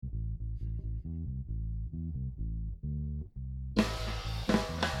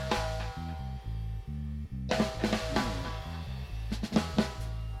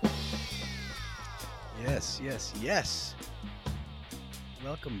Yes.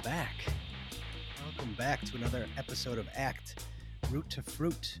 Welcome back. Welcome back to another episode of ACT Root to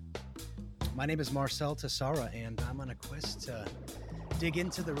Fruit. My name is Marcel Tessara, and I'm on a quest to dig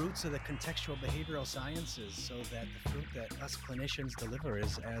into the roots of the contextual behavioral sciences so that the fruit that us clinicians deliver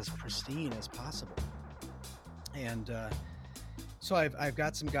is as pristine as possible. And so I've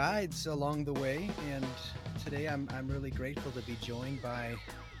got some guides along the way, and today I'm really grateful to be joined by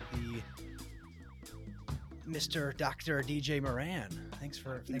the Mr. Dr. DJ Moran. Thanks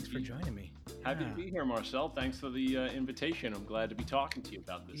for joining me. Happy to be here, Marcel. Thanks for the invitation. I'm glad to be talking to you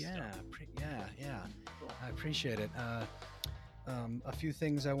about this stuff. Cool. I appreciate it. A few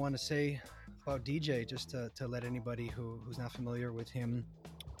things I want to say about DJ, just to let anybody who's not familiar with him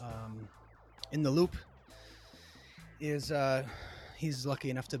in the loop, is he's lucky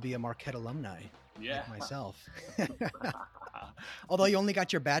enough to be a Marquette alumni, like myself. Although you only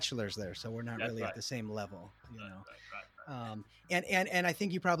got your bachelor's there, so we're not really at the same level, you know. Right. And I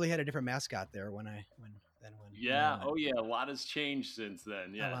think you probably had a different mascot there when. A lot has changed since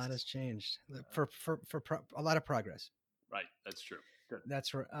then. Yes. A lot has changed for a lot of progress. Right, that's true. Good.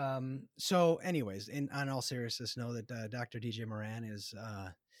 That's right. So, anyways, on all seriousness, know that Dr. DJ Moran is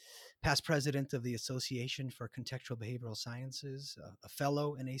past president of the Association for Contextual Behavioral Sciences, a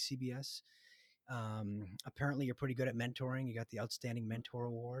fellow in ACBS. Apparently you're pretty good at mentoring. You got the Outstanding Mentor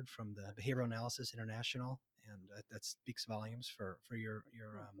Award from the Behavioral Analysis International, and that speaks volumes for your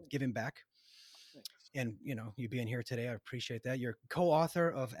giving back. Thanks. And you being here today, I appreciate that. You're co-author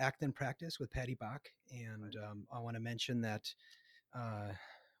of Act in Practice with Patty Bach, and I want to mention that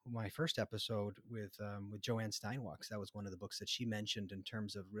my first episode with Joanne Steinwachs, that was one of the books that she mentioned in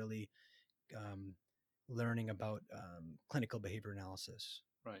terms of really learning about clinical behavior analysis.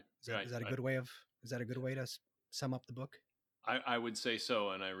 Right. Is that a good way to sum up the book? I would say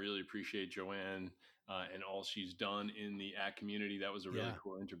so, and I really appreciate Joanne and all she's done in the ACT community. That was a really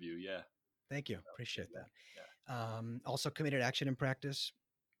cool interview. Yeah. Thank you. Appreciate that. Yeah. Also committed Action in Practice,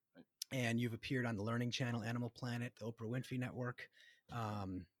 and you've appeared on the Learning Channel, Animal Planet, the Oprah Winfrey Network,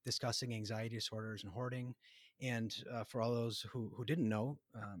 discussing anxiety disorders and hoarding. And for all those who didn't know,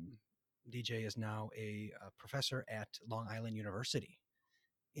 DJ is now a professor at Long Island University.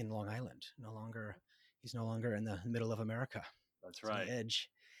 In Long Island, he's no longer in the middle of America. That's right. On the edge.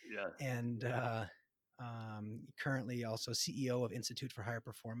 Yeah. And currently also CEO of Institute for Higher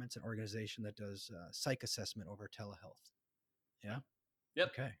Performance, an organization that does psych assessment over telehealth. Yeah. Yep.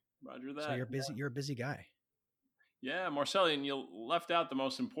 Okay. Roger that. So you're busy. Yeah. You're a busy guy. Yeah, Marcel, and you left out the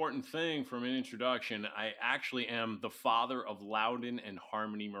most important thing from an introduction. I actually am the father of Loudon and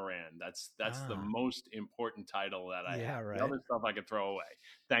Harmony Moran. That's the most important title that I have. Right. The other stuff I could throw away.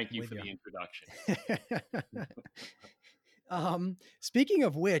 Thank you for the introduction. Speaking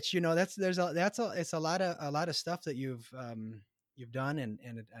of which, it's a lot of stuff that you've done, and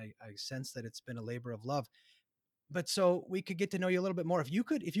I sense that it's been a labor of love. But so we could get to know you a little bit more. If you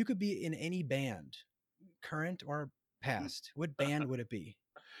could be in any band, current or past, what band would it be?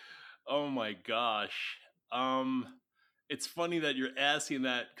 Oh my gosh. It's funny that you're asking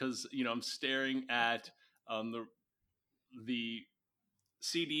that because, I'm staring at the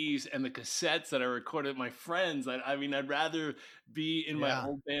CDs and the cassettes that I recorded with my friends. I'd rather be in my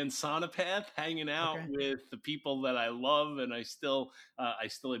old band Sonopath, hanging out with the people that I love and I still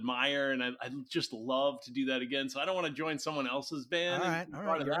admire, and I just love to do that again. So I don't want to join someone else's band. All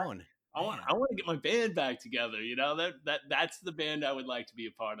right, your own. I want to get my band back together. That's the band I would like to be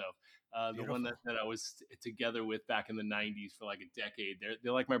a part of. The one that I was together with back in the 90s for like a decade.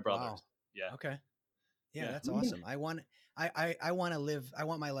 They're like my brothers. Wow. Yeah. Okay. Yeah, that's awesome. I want to live. I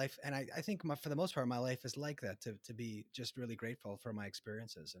want my life, and I think for the most part, my life is like that. To be just really grateful for my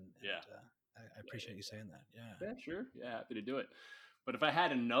experiences, and I appreciate you saying that. Yeah, sure. Yeah, happy to do it. But if I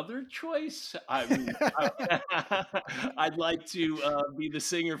had another choice, I'd like to be the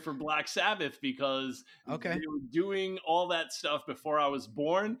singer for Black Sabbath because they were doing all that stuff before I was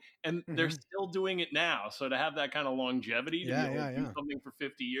born, and they're still doing it now. So to have that kind of longevity to be able to do something for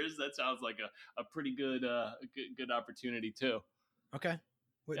 50 years, that sounds like a pretty good opportunity too. Okay.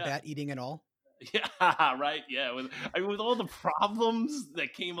 With bat eating and all? Yeah, right. Yeah, with all the problems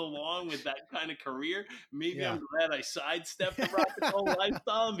that came along with that kind of career, maybe I'm glad I sidestepped the rock and roll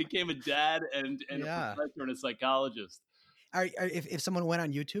lifestyle and became a dad and a professor and a psychologist. If someone went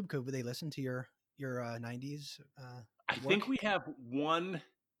on YouTube, could they listen to your 90s? I think we have one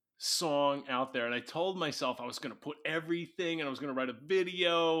song out there, and I told myself I was going to put everything, and I was going to write a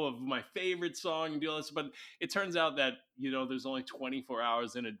video of my favorite song and do all this, but it turns out that there's only 24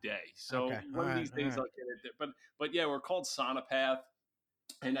 hours in a day, so Okay. All one of right. these All days right. I'll get it there. But yeah, we're called Sonopath,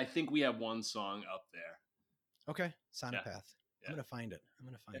 and I think we have one song up there. Okay. Yeah, Sonopath. yeah. I'm gonna find it. I'm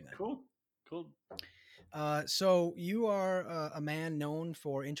gonna find that. Cool. So you are a man known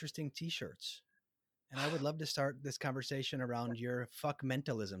for interesting T-shirts, and I would love to start this conversation around your "fuck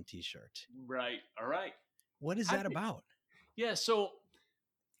mentalism" T-shirt. Right. All right. What is that about? Yeah. So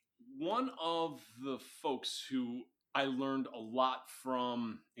one of the folks who I learned a lot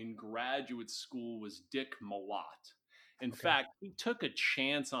from in graduate school was Dick Malott. In fact, he took a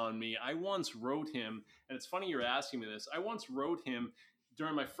chance on me. I once wrote him, and it's funny you're asking me this. I once wrote him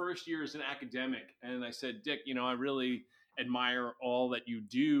during my first year as an academic, and I said, Dick, I really admire all that you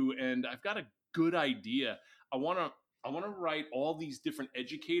do, and I've got a good idea. I want to write all these different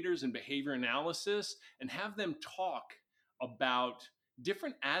educators in behavior analysis and have them talk about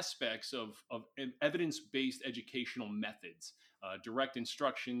different aspects of evidence-based educational methods, direct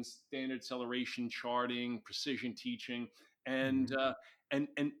instruction, standard acceleration charting, precision teaching, and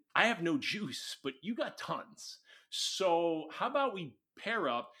and I have no juice, but you got tons. So how about we pair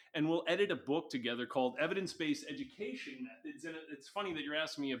up and we'll edit a book together called Evidence-Based Education Methods? And it's funny that you're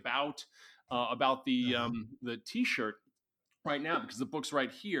asking me about the T-shirt right now because the book's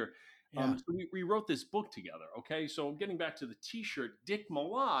right here. Yeah. So we wrote this book together. Okay, so getting back to the T-shirt, Dick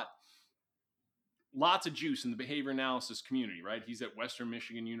Malott, lots of juice in the behavior analysis community, right? He's at Western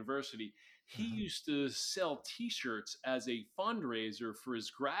Michigan University. He used to sell T-shirts as a fundraiser for his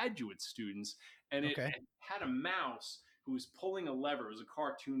graduate students, and it had a mouse who was pulling a lever. It was a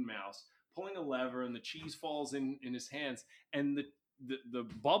cartoon mouse pulling a lever, and the cheese falls in his hands, and the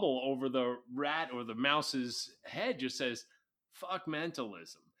bubble over the rat or the mouse's head just says "fuck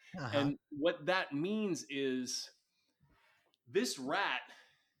mentalism." And what that means is this rat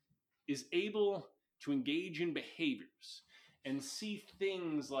is able to engage in behaviors and see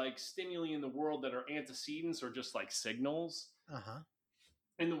things like stimuli in the world that are antecedents or just like signals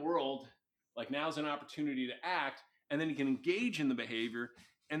in the world. Like now's an opportunity to act, and then he can engage in the behavior,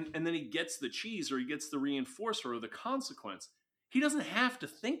 and then he gets the cheese or he gets the reinforcer or the consequence. He doesn't have to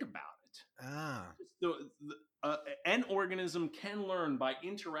think about it. An organism can learn by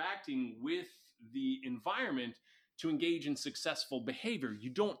interacting with the environment to engage in successful behavior. You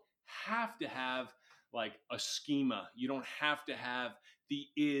don't have to have like a schema. You don't have to have the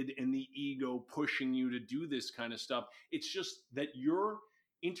id and the ego pushing you to do this kind of stuff. It's just that your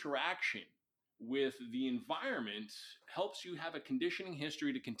interaction with the environment helps you have a conditioning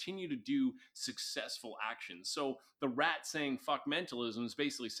history to continue to do successful actions. So the rat saying fuck mentalism is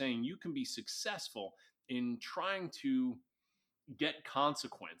basically saying you can be successful in trying to get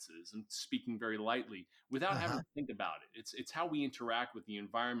consequences, and speaking very lightly, without having to think about it. It's how we interact with the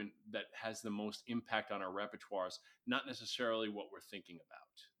environment that has the most impact on our repertoires, not necessarily what we're thinking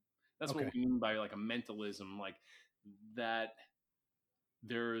about. That's what we mean by like a mentalism, like that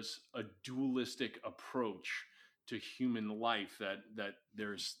there's a dualistic approach to human life, that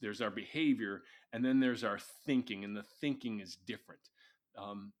there's our behavior and then there's our thinking, and the thinking is different.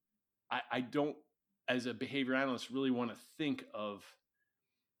 I don't, as a behavior analyst, really want to think of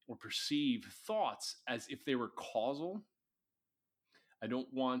or perceive thoughts as if they were causal. I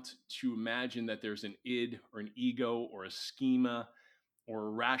don't want to imagine that there's an id or an ego or a schema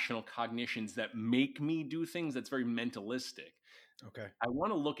or rational cognitions that make me do things. That's very mentalistic. I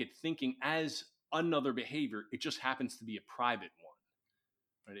want to look at thinking as another behavior. It just happens to be a private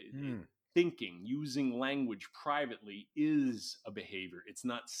one. Right? Thinking, using language privately, is a behavior. It's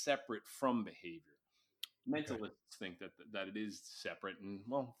not separate from behavior. Mentalists think that it is separate, and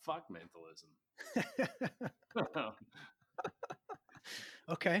well, fuck mentalism.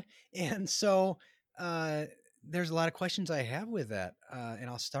 Okay. And so there's a lot of questions I have with that. And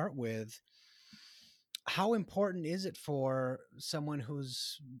I'll start with, how important is it for someone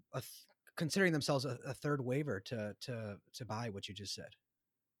who's considering themselves a third waiver to buy what you just said?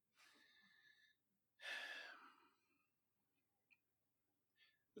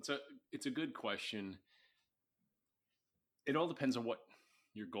 It's a good question. It all depends on what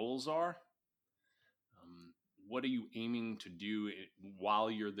your goals are. What are you aiming to do while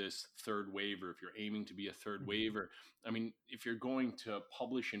you're this third waiver? If you're aiming to be a third waiver, I mean, if you're going to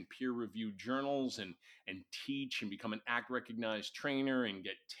publish in peer-reviewed journals and teach and become an ACT recognized trainer and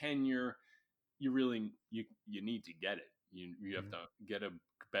get tenure, you really you need to get it. You have to get a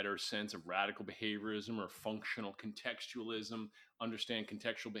better sense of radical behaviorism or functional contextualism, understand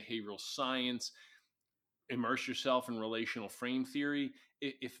contextual behavioral science, immerse yourself in relational frame theory,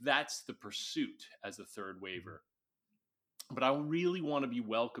 if that's the pursuit as a third waiver. But I really want to be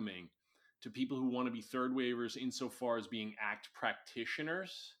welcoming to people who want to be third waivers insofar as being ACT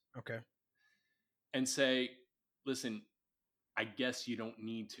practitioners. Okay. And say, listen, I guess you don't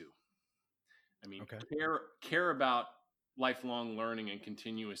need to. I mean, okay. care about lifelong learning and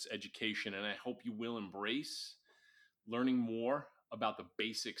continuous education. And I hope you will embrace learning more about the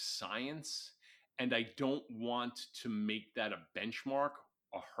basic science. And I don't want to make that a benchmark,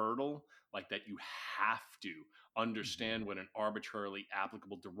 a hurdle, like that you have to understand what an arbitrarily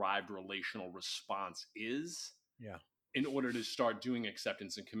applicable derived relational response is in order to start doing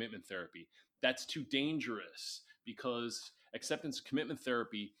acceptance and commitment therapy. That's too dangerous because acceptance and commitment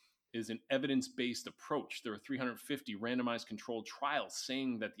therapy is an evidence-based approach. There are 350 randomized controlled trials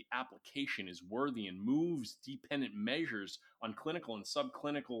saying that the application is worthy and moves dependent measures on clinical and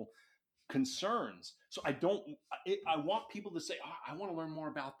subclinical concerns. So I want people to say, I want to learn more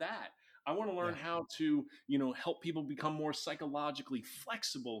about that. I want to learn how to, help people become more psychologically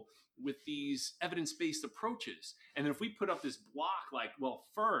flexible with these evidence-based approaches. And then if we put up this block like, well,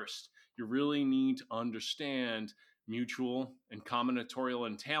 first, you really need to understand mutual and combinatorial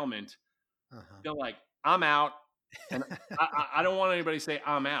entailment. They're like, I'm out. And I don't want anybody to say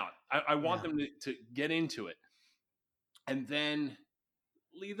I'm out. I want them to get into it. And then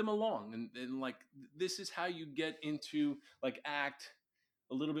lead them along. And like, this is how you get into like ACT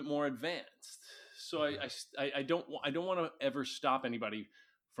a little bit more advanced. So I don't want to ever stop anybody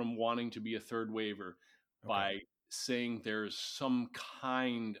from wanting to be a third waiver by saying there's some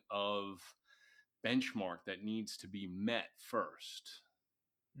kind of benchmark that needs to be met first.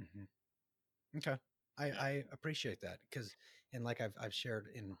 Okay. I appreciate that because, and like I've shared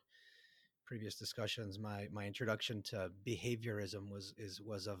in previous discussions, my introduction to behaviorism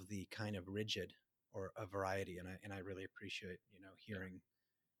was of the kind of rigid or a variety. And I really appreciate, hearing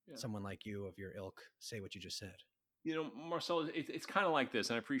someone like you of your ilk say what you just said. Marcel, it's kind of like this,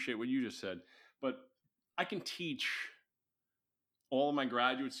 and I appreciate what you just said, but I can teach all of my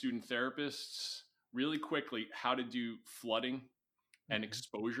graduate student therapists really quickly how to do flooding and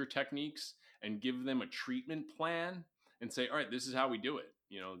exposure techniques and give them a treatment plan and say, all right, this is how we do it.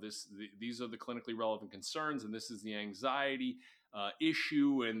 These are the clinically relevant concerns, and this is the anxiety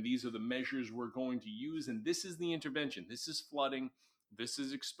issue, and these are the measures we're going to use, and this is the intervention. This is flooding, this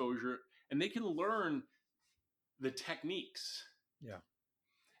is exposure, and they can learn the techniques.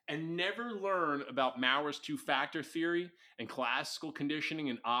 And never learn about Mauer's two-factor theory and classical conditioning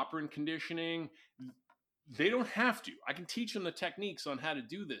and operant conditioning. They don't have to. I can teach them the techniques on how to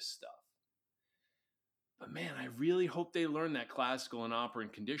do this stuff. But man, I really hope they learn that classical and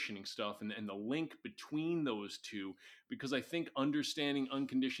operant conditioning stuff and the link between those two, because I think understanding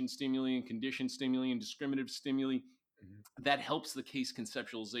unconditioned stimuli and conditioned stimuli and discriminative stimuli, that helps the case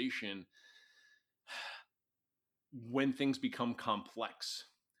conceptualization when things become complex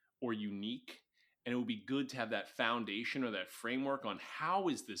or unique. And it would be good to have that foundation or that framework on how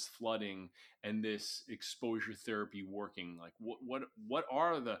is this flooding and this exposure therapy working? Like what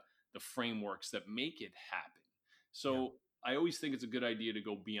are the frameworks that make it happen? So I always think it's a good idea to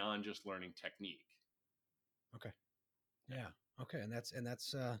go beyond just learning technique. Okay. Yeah. Okay. And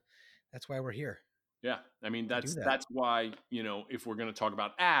that's why we're here. Yeah. I mean, that's why, if we're going to talk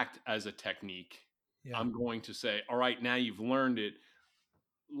about ACT as a technique, I'm going to say, all right, now you've learned it.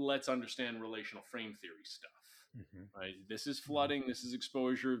 Let's understand relational frame theory stuff. Right? This is flooding, this is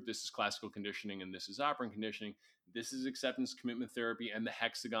exposure, this is classical conditioning, and this is operant conditioning. This is acceptance commitment therapy and the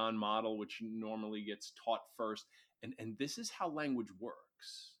hexagon model, which normally gets taught first. And this is how language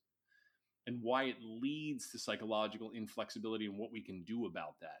works and why it leads to psychological inflexibility and what we can do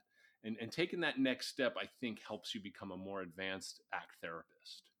about that. And taking that next step, I think, helps you become a more advanced ACT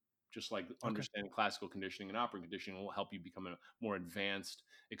therapist. Just like understanding classical conditioning and operant conditioning will help you become a more advanced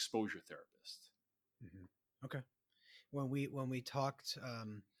exposure therapist. Okay. When we talked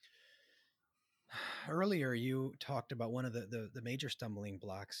earlier, you talked about one of the major stumbling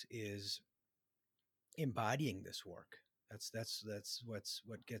blocks is embodying this work. That's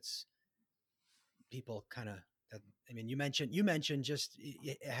what gets people kind of. I mean, you mentioned just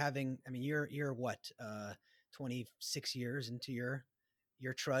having. I mean, you're what 26 years into your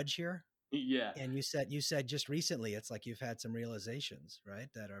trudge here. Yeah. And you said just recently, it's like you've had some realizations, right?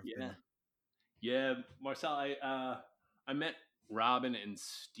 That are Yeah, Marcel, I met Robin and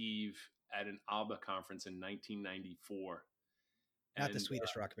Steve at an ABBA conference in 1994. Not the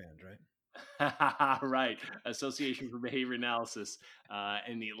Swedish rock band, right? Right. Association for Behavior Analysis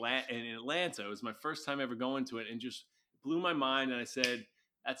in Atlanta. It was my first time ever going to it and just blew my mind. And I said,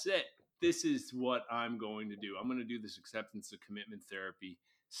 that's it. this is what I'm going to do. I'm going to do this acceptance and commitment therapy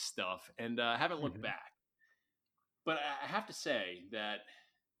stuff, and I haven't looked Mhm. back. But I have to say that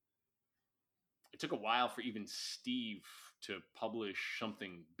it took a while for even Steve to publish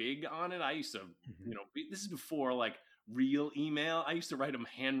something big on it. I used to, Mhm. this is before like real email. I used to write him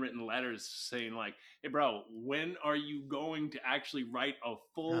handwritten letters saying like, "Hey, bro, when are you going to actually write a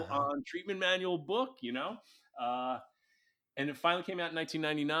full Uh-huh. on treatment manual book?" Uh, and it finally came out in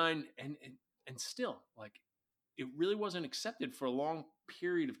 1999, and still like it really wasn't accepted for a long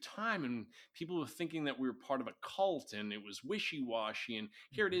period of time, and people were thinking that we were part of a cult and it was wishy-washy, and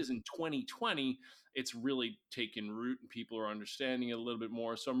here it Mhm. is in 2020. It's really taken root and people are understanding it a little bit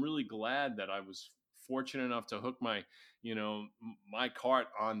more, so I'm really glad that I was fortunate enough to hook my cart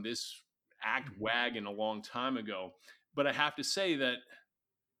on this act Mhm. wagon a long time ago. But I have to say that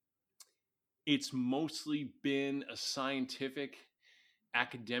it's mostly been a scientific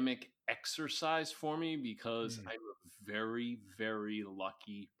academic exercise for me because Mm. I'm a very, very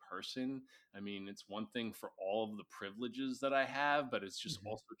lucky person. I mean, it's one thing for all of the privileges that I have, but it's just Mhm.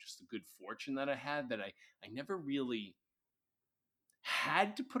 also just the good fortune that I had that I never really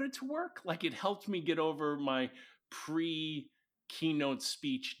had to put it to work. Like it helped me get over my pre keynote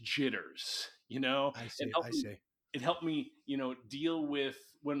speech jitters, I it see. I helped me see. deal with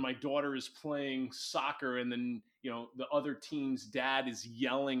when my daughter is playing soccer and then, the other team's dad is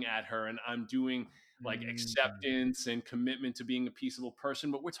yelling at her and I'm doing like Mm. acceptance and commitment to being a peaceable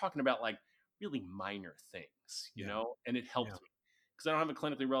person. But we're talking about like really minor things, Yeah. and it Yeah. helped me because I don't have a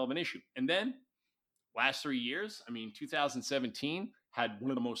clinically relevant issue. And then last 3 years, I mean, 2017 had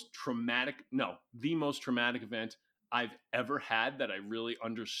one of the most traumatic event I've ever had that I really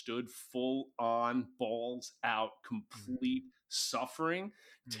understood full on, balls out, Mhm. complete suffering.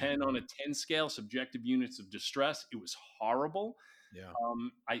 10 on a Mhm. 10 scale, subjective units of distress. It was horrible. Yeah.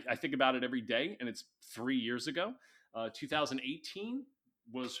 I think about it every day, and it's 3 years ago. 2018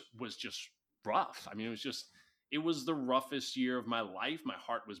 was just rough. I mean, it was the roughest year of my life. My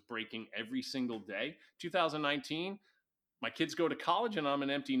heart was breaking every single day. 2019, my kids go to college, and I'm an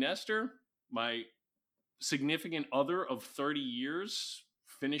empty nester. My significant other of 30 years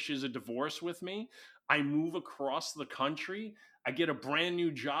finishes a divorce with me. I move across the country. I get a brand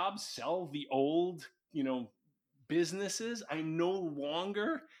new job, sell the old, businesses. I'm no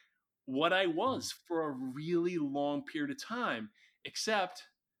longer what I Mhm. was for a really long period of time, except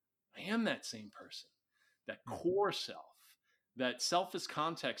I am that same person, that Mhm. core self, that selfless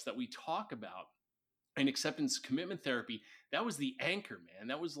context that we talk about in acceptance commitment therapy. That was the anchor, man.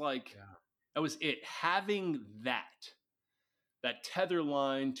 Yeah. That was it. Having that tether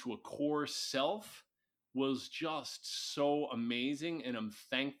line to a core self was just so amazing. And I'm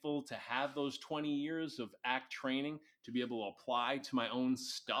thankful to have those 20 years of ACT training to be able to apply to my own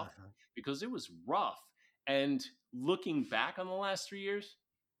stuff Uh-huh. because it was rough. And looking back on the last 3 years,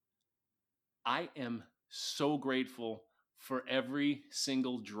 I am so grateful for every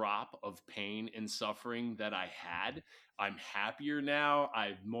single drop of pain and suffering that I Mhm. had. I'm happier now.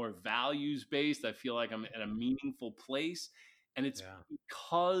 I'm more values based. I feel like I'm in a meaningful place. And it's Yeah.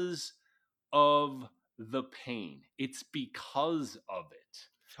 because of the pain, it's because of it.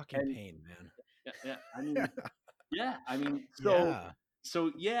 Fucking And pain, man. yeah, yeah, I mean, yeah, I mean, Yeah.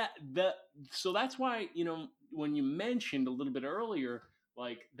 yeah, so that's why, when you mentioned a little bit earlier,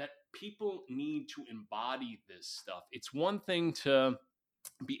 like that people need to embody this stuff. It's one thing to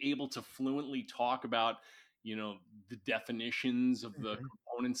be able to fluently talk about, you know, the definitions of the Mhm.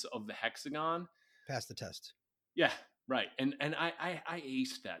 components of the hexagon. Pass the test. Yeah, right. And I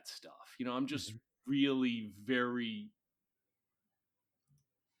ace that stuff. I'm just Mhm. really very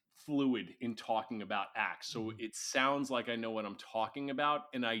fluid in talking about acts. So Mhm. it sounds like I know what I'm talking about,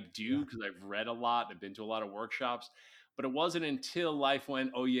 and I do Yeah. because I've read a lot, I've been to a lot of workshops. But it wasn't until life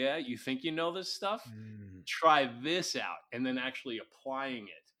went, "Oh yeah, you think you know this stuff? Mm. Try this out," and then actually applying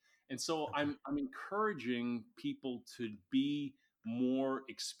it. And so Okay. I'm encouraging people to be more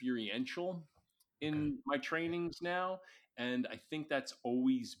experiential Okay. in my trainings now. And I think that's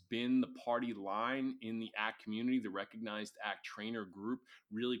always been the party line in the ACT community. The recognized ACT trainer group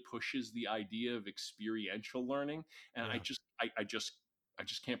really pushes the idea of experiential learning. And Yeah. I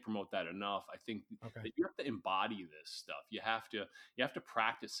just can't promote that enough. I think Okay. that you have to embody this stuff. You have to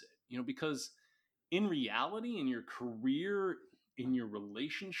practice it, because in reality, in your career, in your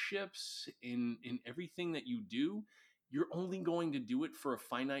relationships, in everything that you do, you're only going to do it for a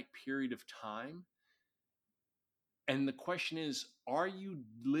finite period of time. And the question is, are you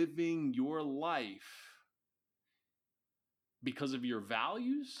living your life because of your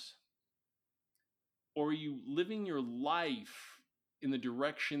values? Or are you living your life in the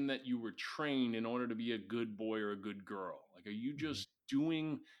direction that you were trained in order to be a good boy or a good girl? Like, are you Mhm. just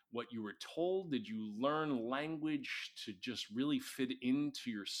doing what you were told? Did you learn language to just really fit into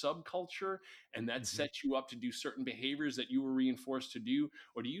your subculture and that Mhm. set you up to do certain behaviors that you were reinforced to do?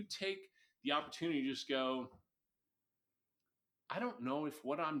 Or do you take the opportunity to just go, I don't know if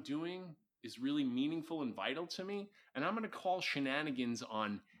what I'm doing is really meaningful and vital to me, and I'm going to call shenanigans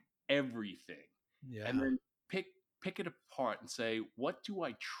on everything, and Yeah. then pick it apart and say, what do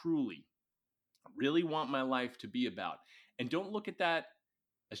I truly really want my life to be about? And don't look at that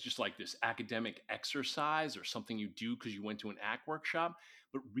as just like this academic exercise or something you do because you went to an ACT workshop,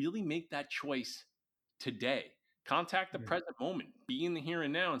 but really make that choice today. Contact the Mm. present moment, be in the here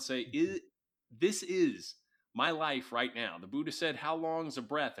and now, and say, Mhm. this is my life right now. The Buddha said, how long is a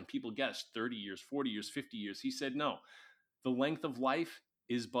breath? And people guessed 30 years, 40 years, 50 years. He said, no, the length of life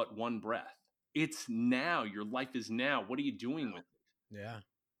is but one breath. It's now. Your life is now. What are you doing with Yeah.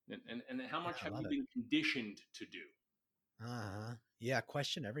 it? And how Yeah, much I have love you it. been conditioned to do? Uh-huh. Yeah,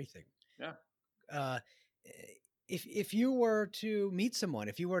 question everything. Yeah. Uh, eh, if you were to meet someone,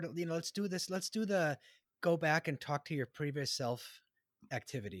 if you were to, let's do this, let's do the go back and talk to your previous self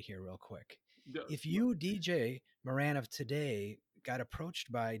activity here real quick. If you, DJ Moran of today, got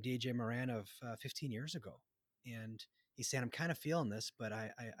approached by DJ Moran of 15 years ago, and he said, I'm kind of feeling this, but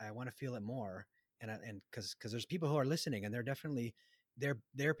I want to feel it more. And because there's people who are listening and they're definitely,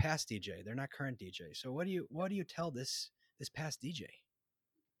 they're past DJ. They're not current DJ. So what do you tell this past DJ?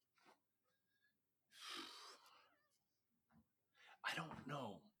 I don't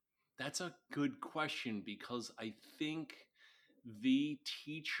know. That's a good question because I think the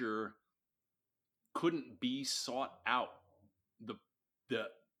teacher couldn't be sought out. The the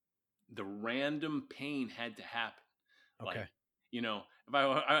the random pain had to happen. Like, Okay. if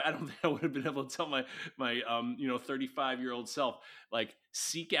I don't think I would have been able to tell my 35-year-old self, like,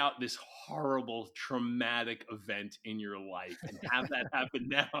 seek out this horrible traumatic event in your life and have that happen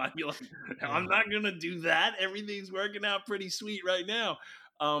now. I'd be like, I'm Yeah. not gonna do that. Everything's working out pretty sweet right now.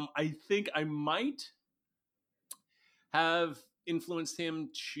 I think I might have influenced him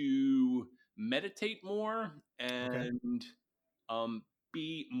to meditate more Okay. and um,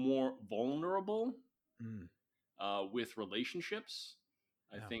 be more vulnerable Mm, with relationships.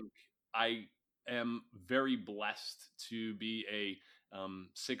 I yeah. think I am very blessed to be a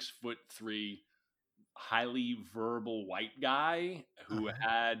 6'3", highly verbal white guy who Uh-huh.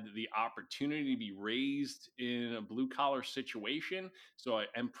 had the opportunity to be raised in a blue collar situation. So I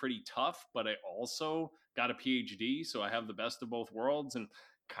am pretty tough, but I also got a PhD. So I have the best of both worlds and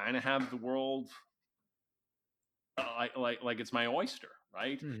kind of have the world like it's my oyster,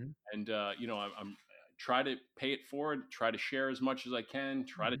 right? Mhm. And I'm try to pay it forward, try to share as much as I can,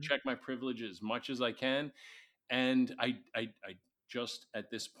 try to Mhm. check my privilege as much as I can, and I just at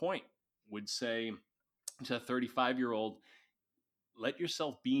this point would say to a 35-year-old, let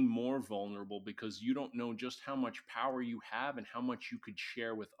yourself be more vulnerable because you don't know just how much power you have and how much you could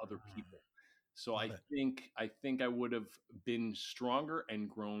share with other people. So Love it. I think I would have been stronger and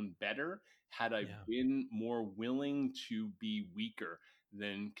grown better had I Yeah. been more willing to be weaker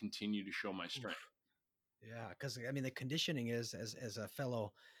than continue to show my strength. Oof. Yeah, because I mean, the conditioning is as a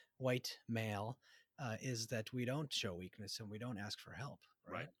fellow white male, is that we don't show weakness and we don't ask for help,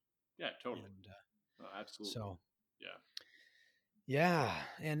 Right. right? Yeah, totally. And Absolutely. so Yeah. yeah,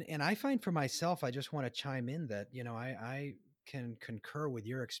 and I find for myself, I just want to chime in that I can concur with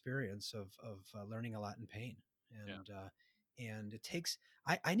your experience of learning a lot in pain, Yeah. and it takes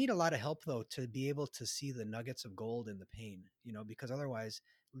I need a lot of help though to be able to see the nuggets of gold in the pain, because otherwise,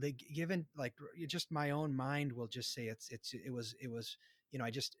 given like just my own mind will just say it was I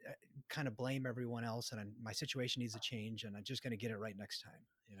just kind of blame everyone else, and my situation needs to change, and I'm just going to get it right next time.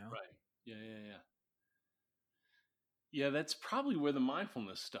 Right. Yeah, yeah, yeah. Yeah, that's probably where the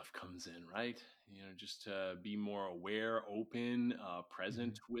mindfulness stuff comes in, right? Just to be more aware, open,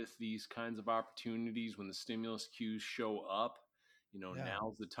 present Hmm. with these kinds of opportunities when the stimulus cues show up. Yeah.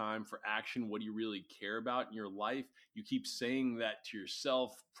 Now's the time for action. What do you really care about in your life? You keep saying that to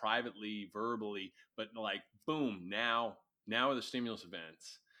yourself privately, verbally, but like, boom, now are the stimulus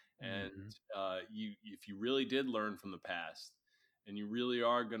events. And Hmm. if you really did learn from the past, and you really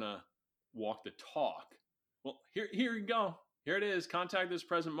are gonna walk the talk, well, here you go. Here it is. Contact this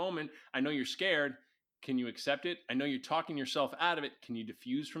present moment. I know you're scared. Can you accept it? I know you're talking yourself out of it. Can you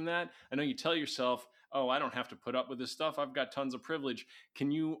diffuse from that? I know you tell yourself, oh, I don't have to put up with this stuff. I've got tons of privilege.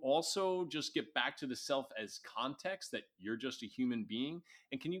 Can you also just get back to the self as context, that you're just a human being?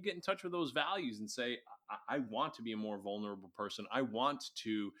 And can you get in touch with those values and say, I want to be a more vulnerable person. I want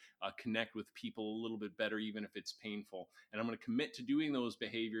to connect with people a little bit better, even if it's painful. And I'm going to commit to doing those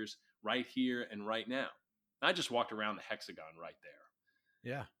behaviors right here and right now. I just walked around the hexagon right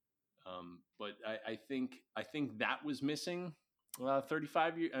there. Yeah. But I think that was missing.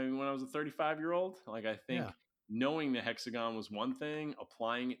 35 years. I mean, when I was a 35-year-old, like, I think knowing the hexagon was one thing,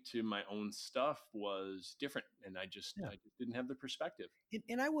 applying it to my own stuff was different, and I just didn't have the perspective.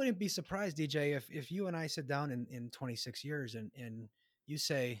 And I wouldn't be surprised, DJ, if you and I sit down in 26 years and you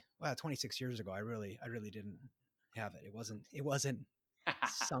say, "Well, 26 years ago, I really didn't have it. It wasn't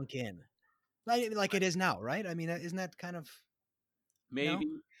sunk in like it is now, right? I mean, isn't that kind of maybe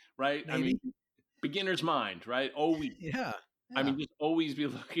right? Maybe. I mean, beginner's mind, right? Always. Yeah. I mean, just always be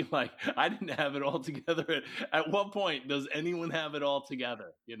looking like I didn't have it all together. At what point does anyone have it all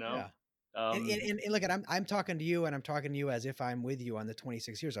together? You know? Yeah. And look, I'm talking to you, and I'm talking to you as if I'm with you on the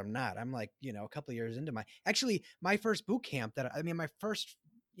 26 years. I'm not. I'm like, a couple of years into my first boot camp my first,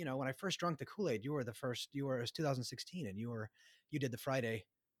 when I first drank the Kool-Aid, it was 2016, and you did the Friday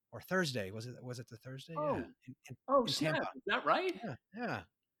or Thursday. Was it the Thursday? Oh, yeah. In snap. Tampa. Is that right? Yeah.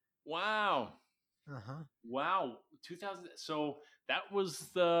 Wow. Uh-huh. Wow. 2000. So that was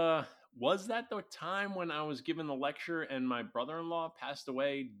that the time when I was given the lecture and my brother-in-law passed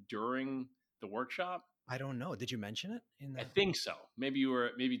away during the workshop? I don't know. Did you mention it? I think so. Maybe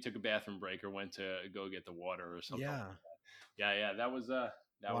you took a bathroom break or went to go get the water or something. Yeah. Like that. Yeah. That was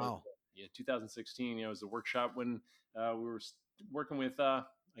wow. 2016. It was the workshop when we were working with I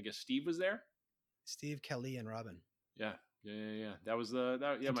guess Steve was there. Steve, Kelly, and Robin. Yeah. That was my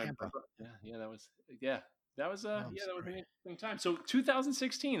Tampa. that was that was an interesting time. So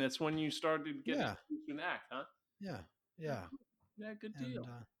 2016, that's when you started getting to an act, huh? Yeah. Good deal.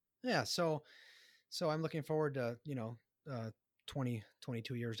 So I'm looking forward to 20,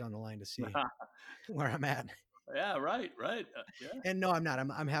 22 years down the line to see where I'm at. Yeah, right. And no, I'm not.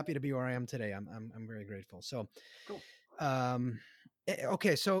 I'm happy to be where I am today. I'm very grateful. So cool.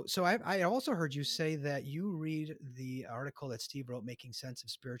 Okay, so I also heard you say that you read the article that Steve wrote, Making Sense of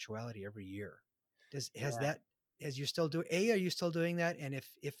Spirituality, every year. Are you still doing that? And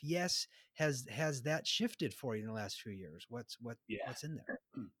if yes, has that shifted for you in the last few years? What's in there?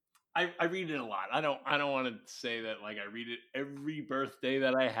 I read it a lot. I don't want to say that like I read it every birthday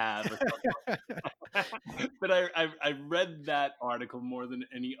that I have, but I read that article more than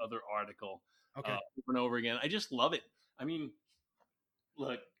any other article over and over again. I just love it. I mean,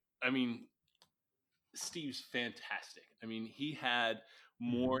 look, Steve's fantastic. I mean, he had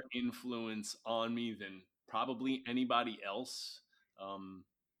more influence on me than probably anybody else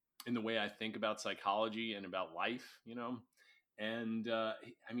in the way I think about psychology and about life, And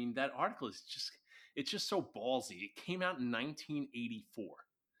that article is just so ballsy. It came out in 1984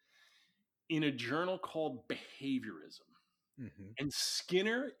 in a journal called Behaviorism. And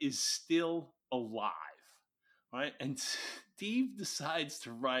Skinner is still alive, right? And Steve decides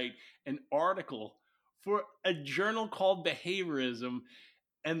to write an article for a journal called Behaviorism,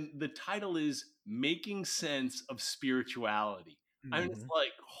 and the title is Making Sense of Spirituality. I mean, it's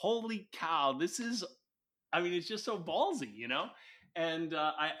like, holy cow, this is, it's just so ballsy, And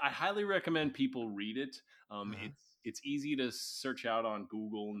I highly recommend people read it. It's easy to search out on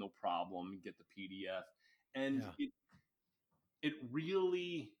Google, no problem, get the PDF. And it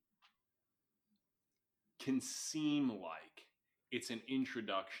really can seem like it's an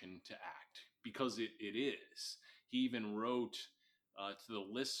introduction to ACT, because it is. He even wrote to the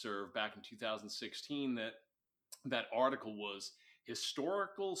listserv back in 2016 that article was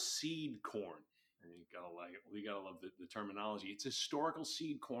historical seed corn. And you gotta like it. We gotta love the terminology. It's historical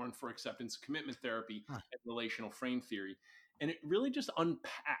seed corn for acceptance commitment therapy and relational frame theory. And it really just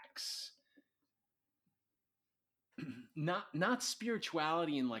unpacks not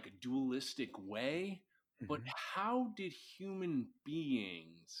spirituality in like a dualistic way, but how did human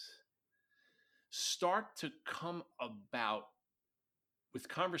beings start to come about with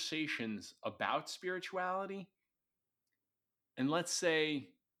conversations about spirituality? And let's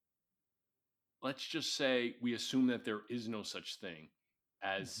just say we assume that there is no such thing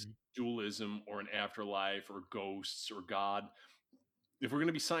as dualism or an afterlife or ghosts or God. If we're going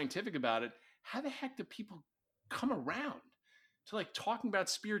to be scientific about it, how the heck do people come around to like talking about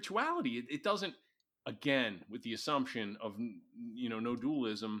spirituality? It doesn't, again, with the assumption of, no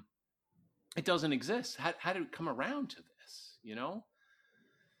dualism, it doesn't exist. How did it come around to this,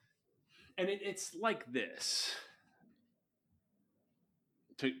 And it's like this.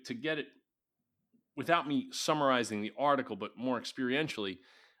 To get it without me summarizing the article, but more experientially,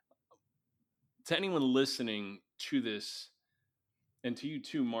 to anyone listening to this, and to you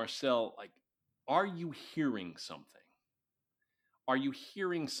too, Marcel, like, are you hearing something? Are you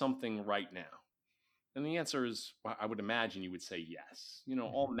hearing something right now? And the answer is, I would imagine you would say yes.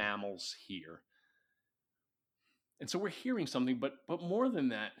 All mammals hear. And so we're hearing something, but more than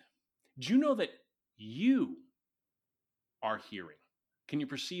that, do you know that you are hearing? Can you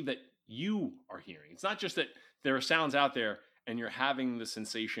perceive that you are hearing? It's not just that there are sounds out there and you're having the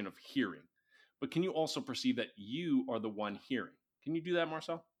sensation of hearing, but can you also perceive that you are the one hearing? Can you do that,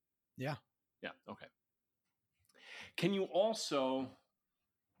 Marcel? Yeah. Yeah. Okay. Can you also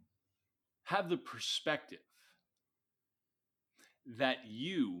have the perspective that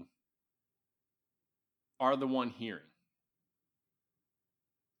you are the one hearing?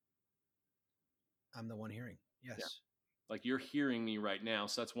 I'm the one hearing. Yes. Yeah. Like, you're hearing me right now.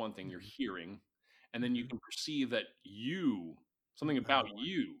 So that's one thing, you're hearing. And then you can perceive that something about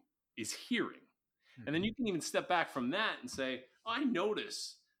you is hearing. And then you can even step back from that and say, I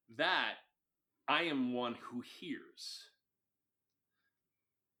notice that I am one who hears.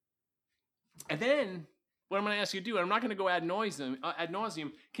 And then what I'm going to ask you to do, and I'm not going to go ad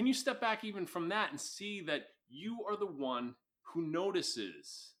nauseum, can you step back even from that and see that you are the one who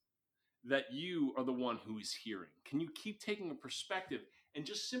notices that you are the one who is hearing? Can you keep taking a perspective and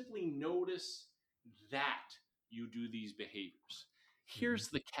just simply notice that you do these behaviors? Here's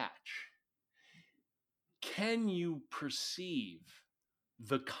the catch. Can you perceive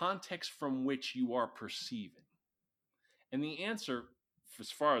the context from which you are perceiving? And the answer,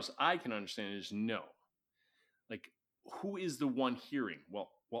 as far as I can understand, is no. Like, who is the one hearing? Well,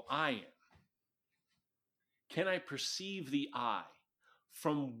 I am. Can I perceive the I?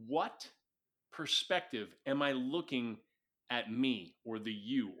 From what perspective am I looking at me or the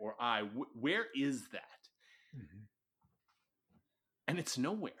you or I? Where is that? And it's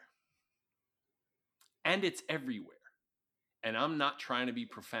nowhere. And it's everywhere. And I'm not trying to be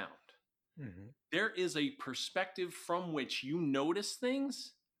profound. There is a perspective from which you notice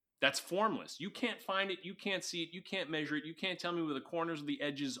things that's formless. You can't find it. You can't see it. You can't measure it. You can't tell me where the corners of the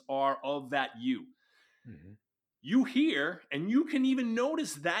edges are of that you. You hear, and you can even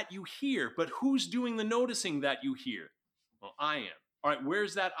notice that you hear, but who's doing the noticing that you hear? Well, I am. All right,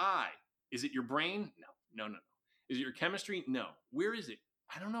 where's that I? Is it your brain? No. Is it your chemistry? No. Where is it?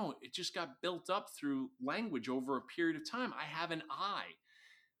 I don't know. It just got built up through language over a period of time. I have an I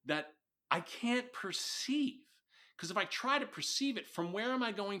that I can't perceive. Because if I try to perceive it, from where am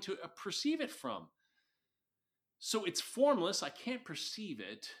I going to perceive it from? So it's formless. I can't perceive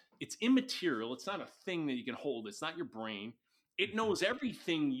it. It's immaterial. It's not a thing that you can hold. It's not your brain. It knows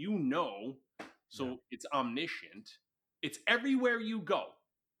everything you know. So it's omniscient. It's everywhere you go.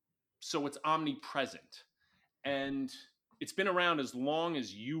 So it's omnipresent. And it's been around as long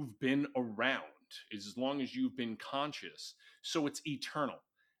as you've been around, as long as you've been conscious. So it's eternal.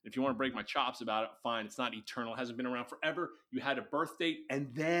 If you want to break my chops about it, fine. It's not eternal. It hasn't been around forever. You had a birth date, and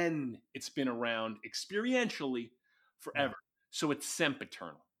then it's been around experientially forever. So it's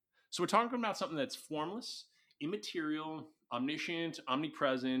sempiternal. So we're talking about something that's formless, immaterial, omniscient,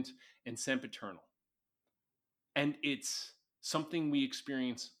 omnipresent, and sempiternal. And it's something we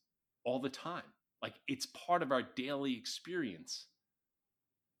experience all the time. Like, it's part of our daily experience.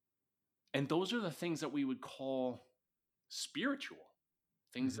 And those are the things that we would call spiritual.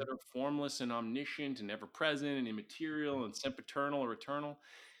 Things that are formless and omniscient and ever present and immaterial and sempiternal or eternal.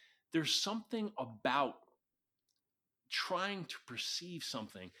 There's something about trying to perceive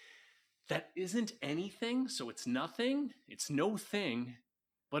something that isn't anything. So it's nothing, it's no thing,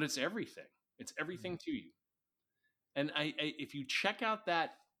 but it's everything. It's everything to you. And if you check out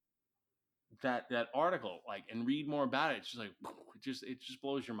that article, like, and read more about it, it's just like, it just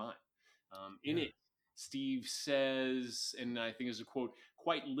blows your mind. In it, Steve says, and I think is a quote,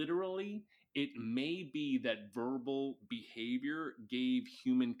 quite literally, it may be that verbal behavior gave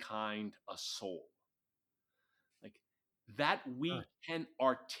humankind a soul. Like, that we can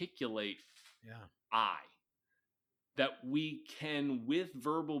articulate I. That we can, with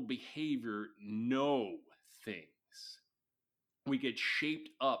verbal behavior, know things. We get shaped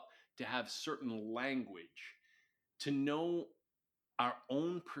up to have certain language, to know our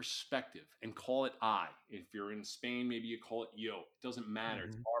own perspective and call it I. If you're in Spain, maybe you call it yo. It doesn't matter.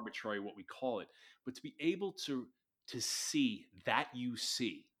 It's arbitrary what we call it. But to be able to see that you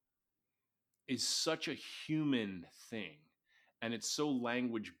see is such a human thing. And it's so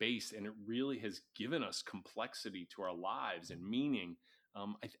language based, and it really has given us complexity to our lives and meaning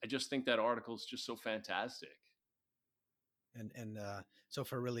I just think that article is just so fantastic. And so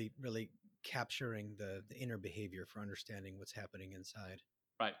for really capturing the inner behavior, for understanding what's happening inside.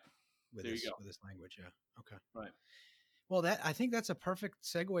 Right. With there this you go. with this language. Yeah. Okay. Right. Well, I think that's a perfect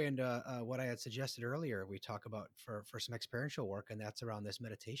segue into what I had suggested earlier. We talk about for some experiential work, and that's around this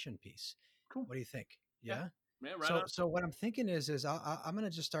meditation piece. Cool. What do you think? Yeah. Yeah. Yeah. Right So on. so what I'm thinking is I'm going to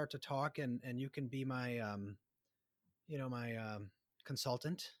just start to talk, and you can be my my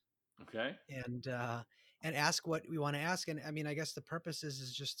consultant, Okay. And ask what we want to ask. And I mean, I guess the purpose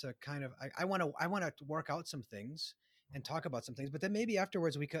is just to kind of I want to work out some things and talk about some things, but then maybe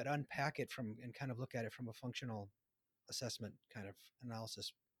afterwards we could unpack it from and kind of look at it from a functional assessment kind of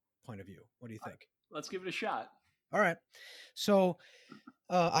analysis point of view. What do you think? Let's give it a shot. All right. So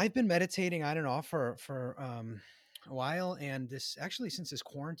I've been meditating on and off for a while, and this actually since this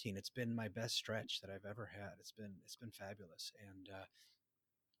quarantine, it's been my best stretch that I've ever had. It's been fabulous, and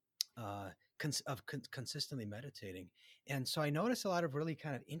consistently meditating. And so I notice a lot of really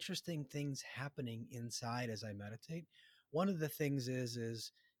kind of interesting things happening inside as I meditate. One of the things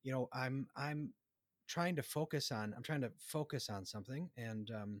is I'm trying to focus on something, and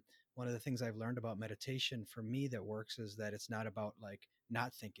one of the things I've learned about meditation for me that works is that it's not about like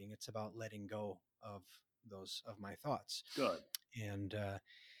not thinking, it's about letting go of those of my thoughts. Good.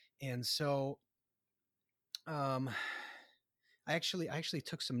 And so um I actually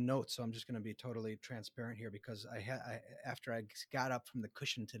took some notes, so I'm just going to be totally transparent here because after I got up from the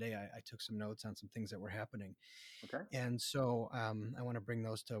cushion today, I took some notes on some things that were happening, Okay. and so I want to bring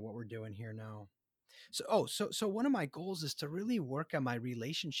those to what we're doing here now. So one of my goals is to really work on my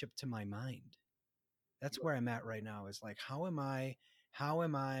relationship to my mind. That's where I'm at right now. Is like how am I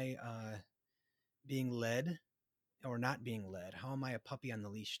being led or not being led? How am I a puppy on the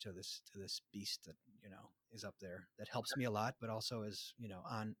leash to this beast that is up there that helps me a lot, but also is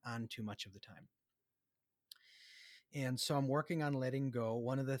on too much of the time. And so I'm working on letting go.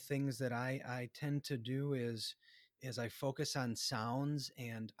 One of the things that I tend to do is I focus on sounds,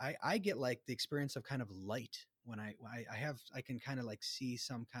 and I get like the experience of kind of light when I can kind of like see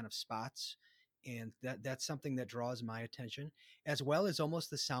some kind of spots, and that's something that draws my attention, as well as almost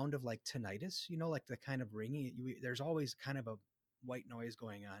the sound of like tinnitus, like the kind of ringing. There's always kind of a white noise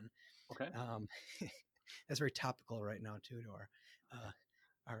going on. Okay. That's very topical right now too to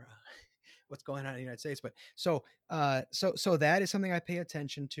our what's going on in the United States. But so that is something I pay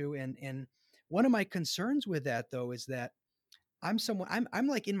attention to, and one of my concerns with that though is that I'm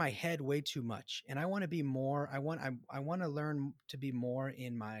like in my head way too much, and I want to be more. I want to learn to be more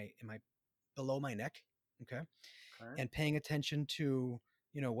in my below my neck, okay, and paying attention to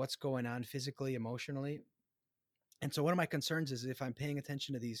what's going on physically, emotionally. And so one of my concerns is if I'm paying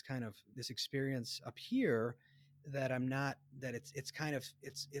attention to these kind of this experience up here, that I'm not that it's kind of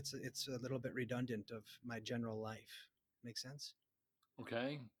it's a little bit redundant of my general life. Make sense?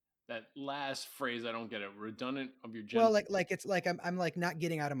 Okay. That last phrase, I don't get it. Redundant of your Well, general. like it's like I'm like not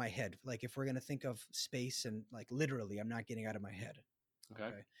getting out of my head. Like if we're gonna think of space and like literally, I'm not getting out of my head. Okay.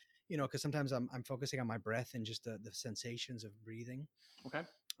 Okay, because sometimes I'm focusing on my breath and just the sensations of breathing. Okay.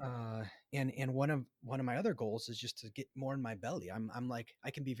 And one of my other goals is just to get more in my belly. I'm like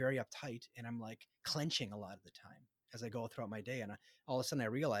I can be very uptight, and I'm like clenching a lot of the time as I go throughout my day, and all of a sudden I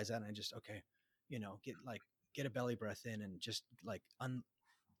realize that, and I just get a belly breath in and just like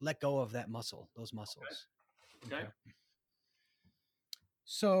let go of those muscles. Okay. Okay.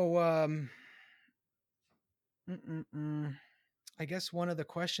 So I guess one of the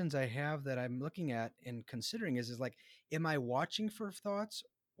questions I have that I'm looking at and considering is like, am I watching for thoughts,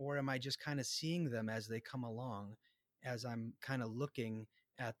 or am I just kind of seeing them as they come along, as I'm kind of looking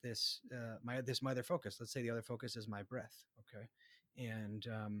at this my other focus? Let's say the other focus is my breath, okay, and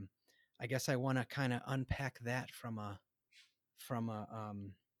I guess I want to kind of unpack that from a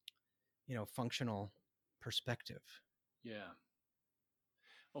functional perspective. Yeah.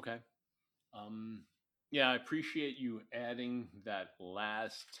 Okay. Um, yeah, I appreciate you adding that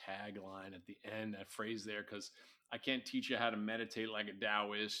last tagline at the end, that phrase there, because I can't teach you how to meditate like a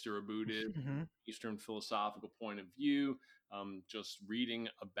Taoist or a Buddhist, Mm-hmm. Eastern philosophical point of view. Just reading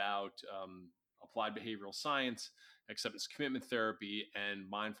about applied behavioral science, acceptance commitment therapy, and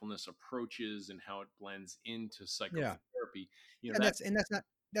mindfulness approaches, and how it blends into Yeah. psychotherapy. And That.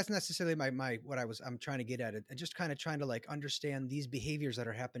 that's necessarily my what I'm trying to get at it. And just kind of trying to like understand these behaviors that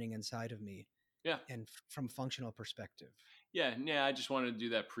are happening inside of me, Yeah. and from functional perspective. Yeah. I just wanted to do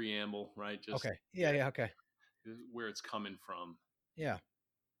that preamble, right? Just Okay. Yeah. Okay. where it's coming from. Yeah.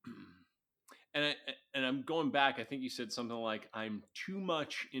 And I'm going back. I think you said something like, "I'm too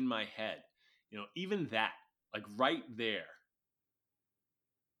much in my head." Even that, like right there,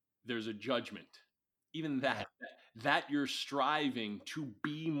 there's a judgment. Even that you're striving to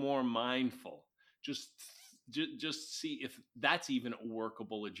be more mindful. Just see if that's even a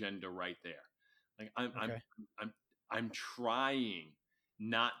workable agenda right there. Like I'm trying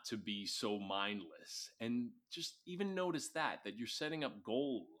not to be so mindless, and just even notice that you're setting up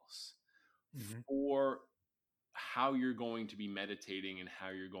goals for how you're going to be meditating and how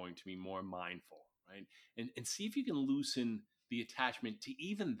you're going to be more mindful, right? And see if you can loosen the attachment to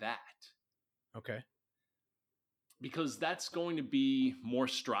even that. Okay. Because that's going to be more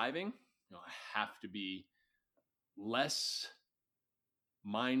striving. I have to be less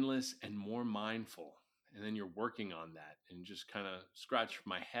mindless and more mindful. And then you're working on that and just kind of scratch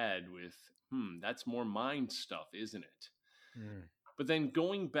my head with, that's more mind stuff, isn't it? But then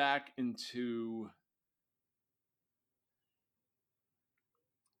going back into,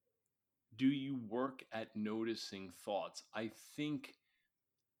 do you work at noticing thoughts? I think,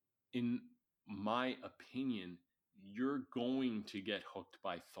 in my opinion, you're going to get hooked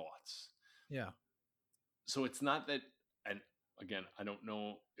by thoughts. Yeah. So it's not that, and again, I don't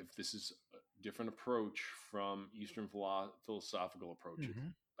know if this is a different approach from Eastern philosophical approaches,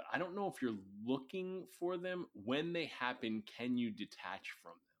 but I don't know if you're looking for them. When they happen, can you detach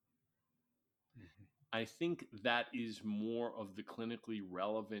from them? I think that is more of the clinically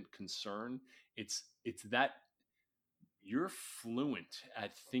relevant concern. It's that you're fluent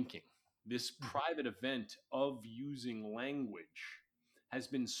at thinking. This private event of using language has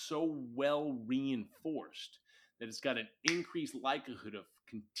been so well reinforced that it's got an increased likelihood of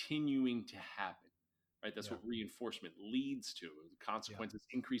continuing to happen. Right? That's what reinforcement leads to. The consequences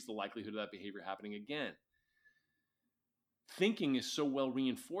increase the likelihood of that behavior happening again. Thinking is so well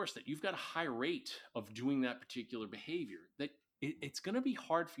reinforced that you've got a high rate of doing that particular behavior that it's going to be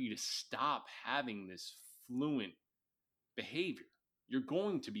hard for you to stop having this fluent behavior. You're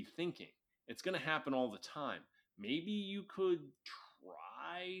going to be thinking. It's going to happen all the time. Maybe you could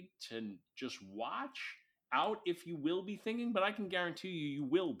try to just watch out if you will be thinking, but I can guarantee you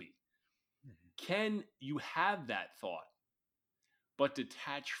will be. Can you have that thought, but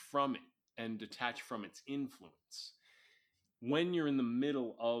detach from it and detach from its influence? When you're in the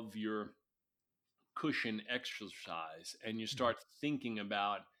middle of your cushion exercise and you start thinking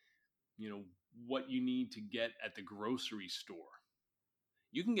about, what you need to get at the grocery store,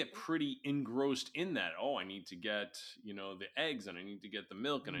 you can get pretty engrossed in that. Oh, I need to get, the eggs, and I need to get the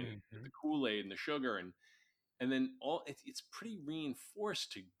milk, and I need to get the Kool-Aid and the sugar. And then it's pretty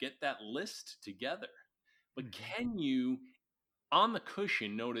reinforced to get that list together. But can you, on the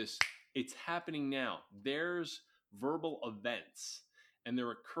cushion, notice it's happening now? There's verbal events and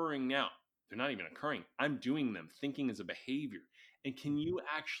they're occurring now. They're not even occurring. I'm doing them. Thinking is a behavior. And can you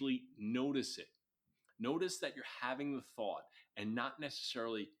actually notice it? Notice that you're having the thought and not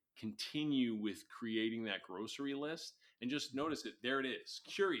necessarily continue with creating that grocery list, and just notice it. There it is.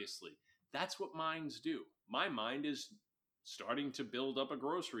 Curiously, that's what minds do. My mind is starting to build up a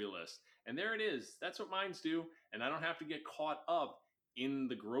grocery list, and there it is. That's what minds do. And I don't have to get caught up in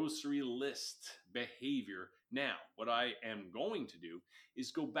the grocery list behavior. Now, what I am going to do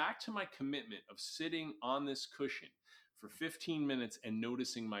is go back to my commitment of sitting on this cushion for 15 minutes and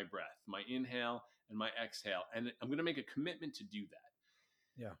noticing my breath, my inhale and my exhale. And I'm going to make a commitment to do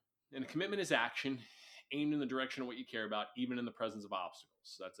that. Yeah. And a commitment is action aimed in the direction of what you care about, even in the presence of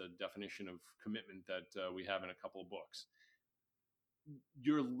obstacles. That's a definition of commitment that we have in a couple of books.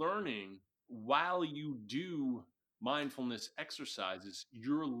 You're learning while you do mindfulness exercises,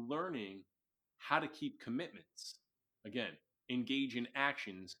 you're learning how to keep commitments. Again, engage in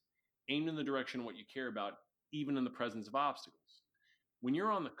actions aimed in the direction of what you care about, even in the presence of obstacles. When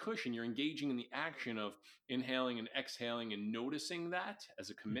you're on the cushion, you're engaging in the action of inhaling and exhaling and noticing that as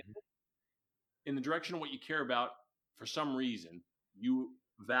a commitment in the direction of what you care about. For some reason, you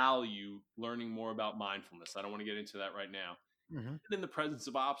value learning more about mindfulness. I don't want to get into that right now. In the presence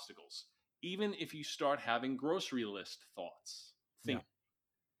of obstacles, even if you start having grocery list thoughts,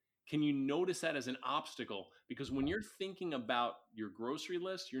 can you notice that as an obstacle? Because when you're thinking about your grocery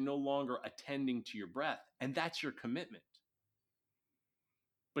list, you're no longer attending to your breath, and that's your commitment.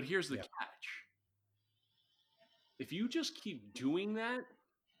 But here's the catch. If you just keep doing that,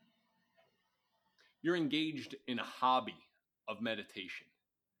 you're engaged in a hobby of meditation.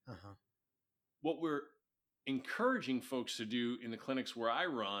 What we're encouraging folks to do in the clinics where I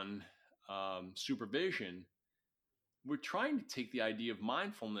run supervision, we're trying to take the idea of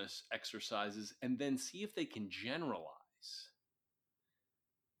mindfulness exercises and then see if they can generalize.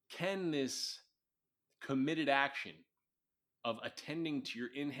 Can this committed action of attending to your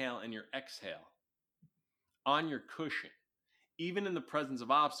inhale and your exhale on your cushion, even in the presence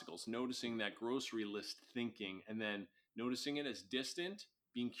of obstacles, noticing that grocery list thinking and then noticing it as distant,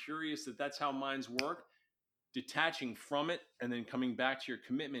 being curious that that's how minds work, detaching from it, and then coming back to your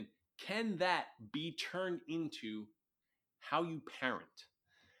commitment. Can that be turned into how you parent,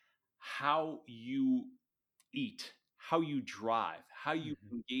 how you eat, how you drive, how you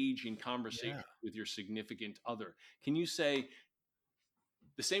Mhm. engage in conversation Yeah. with your significant other? Can you say,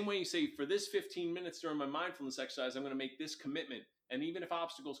 the same way you say, for this 15 minutes during my mindfulness exercise, I'm going to make this commitment. And even if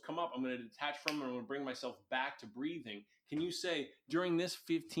obstacles come up, I'm going to detach from them and I'm going to bring myself back to breathing. Can you say, during this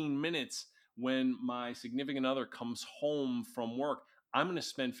 15 minutes, when my significant other comes home from work, I'm going to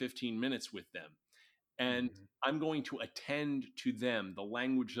spend 15 minutes with them and Mhm. I'm going to attend to them, the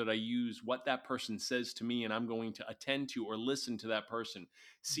language that I use, what that person says to me, and I'm going to attend to or listen to that person.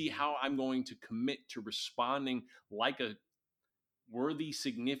 See Mhm. how I'm going to commit to responding like a worthy,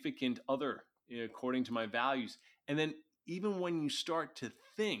 significant other, according to my values. And then even when you start to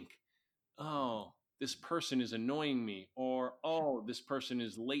think, oh, this person is annoying me, or oh, this person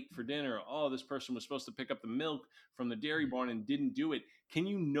is late for dinner, oh, this person was supposed to pick up the milk from the dairy barn and didn't do it. Can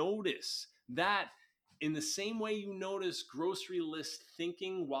you notice that in the same way you notice grocery list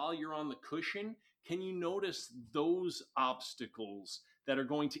thinking while you're on the cushion? Can you notice those obstacles that are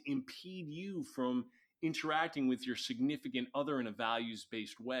going to impede you from interacting with your significant other in a values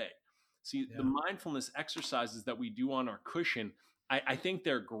based way? See, the Yeah. mindfulness exercises that we do on our cushion, I think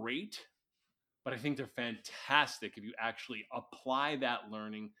they're great, but I think they're fantastic if you actually apply that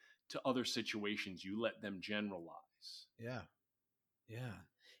learning to other situations. You let them generalize. Yeah. Yeah.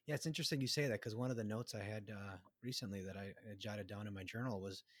 Yeah. It's interesting you say that, because one of the notes I had recently that I jotted down in my journal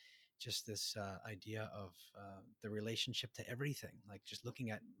was just this idea of the relationship to everything, like just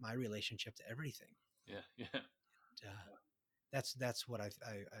looking at my relationship to everything. Yeah, yeah, Uh, that's what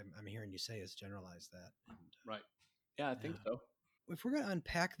I'm hearing you say, is generalize that. And right. Yeah, I think yeah, so. if we're going to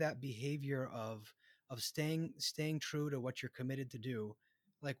unpack that behavior of staying true to what you're committed to do,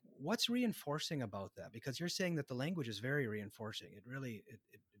 like what's reinforcing about that? Because you're saying that the language is very reinforcing. It really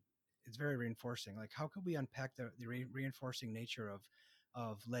it's very reinforcing. Like how could we unpack the reinforcing nature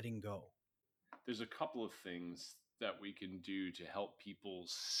of letting go? There's a couple of things that we can do to help people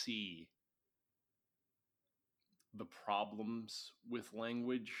see the problems with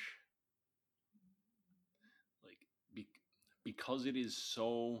language. Like, be, because it is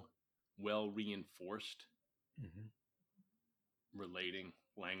so well reinforced, Hmm. relating,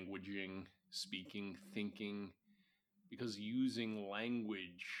 languaging, speaking, thinking, because using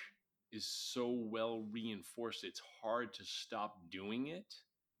language is so well reinforced, it's hard to stop doing it.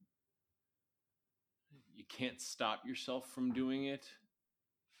 You can't stop yourself from doing it.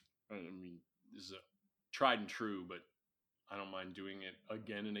 I mean, this is a tried and true, but I don't mind doing it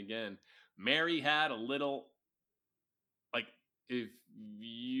again and again. Mary had a little, like, if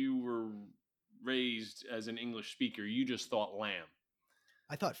you were raised as an English speaker, you just thought lamb.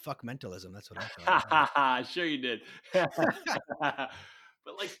 I thought fuck mentalism. That's what I thought. Sure you did.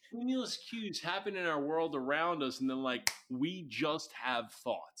 But like stimulus cues happen in our world around us, and then like we just have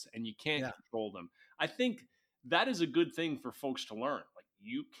thoughts and you can't Yeah. control them. I think that is a good thing for folks to learn. Like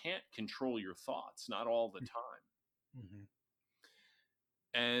you can't control your thoughts, not all the time. Mm-hmm.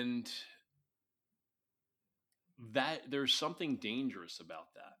 And that there's something dangerous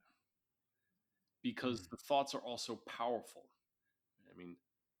about that because the thoughts are also powerful. I mean,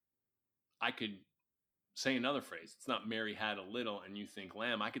 I could say another phrase. It's not Mary had a little and you think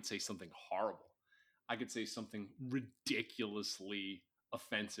lamb. I could say something horrible. I could say something ridiculously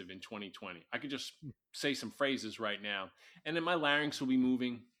offensive in 2020. I could just say some phrases right now, and then my larynx will be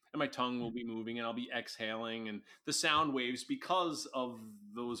moving and my tongue will be moving and I'll be exhaling, and the sound waves, because of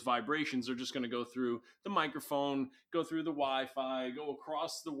those vibrations, are just going to go through the microphone, go through the Wi-Fi, go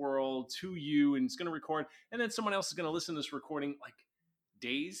across the world to you, and it's going to record, and then someone else is going to listen to this recording like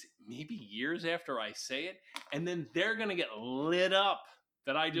days, maybe years after I say it, and then they're going to get lit up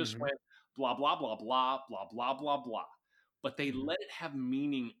that I just Mm-hmm. went blah, blah, blah, blah, blah, blah, blah, blah. But they Mm-hmm. let it have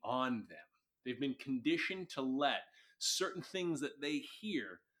meaning on them. They've been conditioned to let certain things that they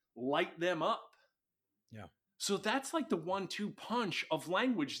hear light them up. Yeah. So that's like the 1-2 punch of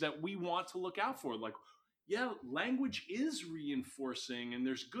language that we want to look out for. Like, yeah, language is reinforcing and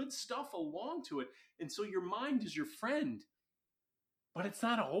there's good stuff along to it. And so your mind is your friend, but it's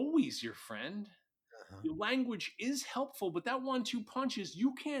not always your friend. Uh-huh. Your language is helpful, but that 1-2 punches,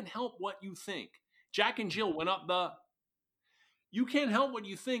 you can't help what you think. Jack and Jill went up the. You can't help what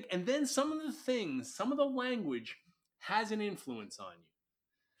you think. And then some of the things, some of the language has an influence on you.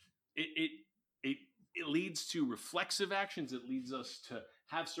 It leads to reflexive actions. It leads us to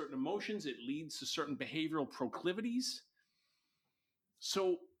have certain emotions. It leads to certain behavioral proclivities.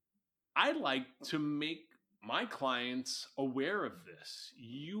 So I like to make my clients aware of this.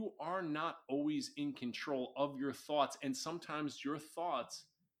 You are not always in control of your thoughts, and sometimes your thoughts,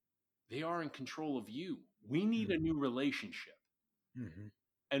 they are in control of you. We need a new relationship. Mm-hmm.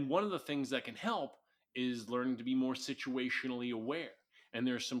 And one of the things that can help is learning to be more situationally aware. And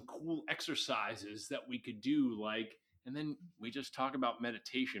there's some cool exercises that we could do, like, and then we just talk about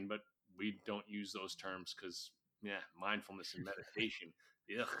meditation, but we don't use those terms because, yeah, mindfulness and meditation,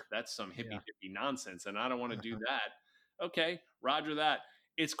 ugh, that's some hippy Yeah. dippy nonsense. And I don't want to do that. Okay, roger that.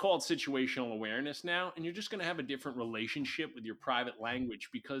 It's called situational awareness now. And you're just going to have a different relationship with your private language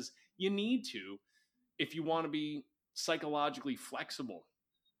because you need to if you want to be psychologically flexible.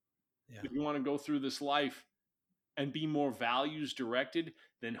 Yeah. If you want to go through this life and be more values directed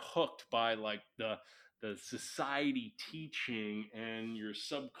than hooked by like the society teaching and your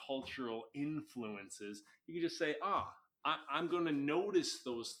subcultural influences, you can just say, I'm going to notice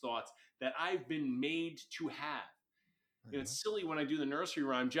those thoughts that I've been made to have. You know, it's silly when I do the nursery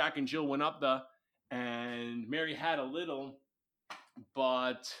rhyme. Jack and Jill went up and Mary had a little,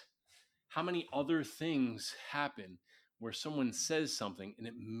 but how many other things happen where someone says something and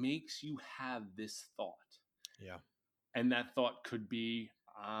it makes you have this thought? Yeah. And that thought could be,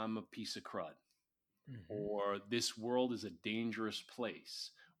 I'm a piece of crud, or this world is a dangerous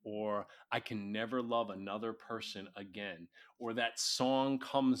place, or I can never love another person again, or that song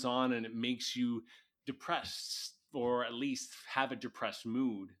comes on and it makes you depressed, or at least have a depressed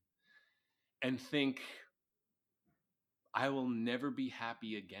mood, and think, I will never be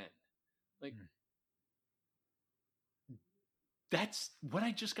happy again. Like, that's what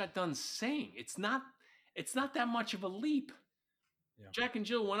I just got done saying. It's not that much of a leap. Yeah. Jack and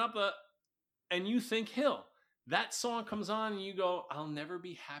Jill went up and you think hill. That song comes on and you go, I'll never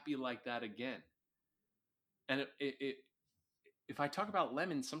be happy like that again. And if I talk about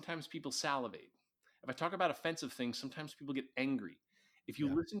lemons, sometimes people salivate. If I talk about offensive things, sometimes people get angry. If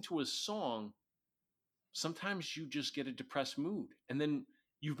you listen to a song, sometimes you just get a depressed mood. And then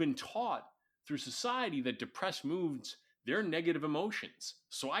you've been taught through society that depressed moods, they're negative emotions.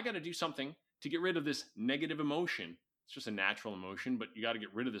 So I got to do something to get rid of this negative emotion. It's just a natural emotion, but you got to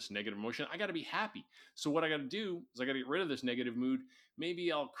get rid of this negative emotion. I got to be happy. So what I got to do is I got to get rid of this negative mood.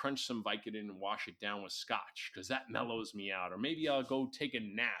 Maybe I'll crunch some Vicodin and wash it down with scotch because that mellows me out. Or maybe I'll go take a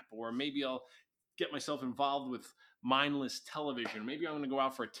nap. Or maybe I'll get myself involved with mindless television. Maybe I'm going to go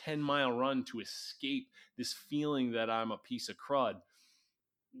out for a 10-mile run to escape this feeling that I'm a piece of crud.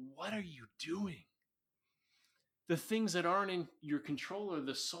 What are you doing? The things that aren't in your control are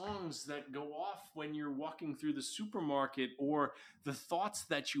the songs that go off when you're walking through the supermarket, or the thoughts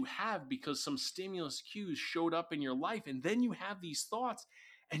that you have because some stimulus cues showed up in your life. And then you have these thoughts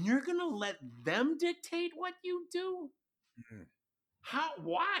and you're going to let them dictate what you do? How?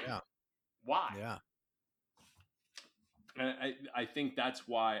 Why? Yeah. Why? Yeah. I think that's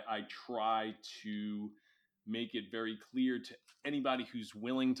why I try to make it very clear to anybody who's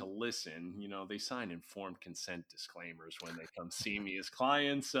willing to listen. You know, they sign informed consent disclaimers when they come see me as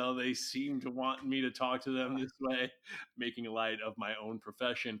clients, so they seem to want me to talk to them this way, making light of my own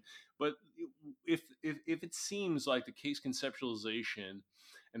profession. But if it seems like the case conceptualization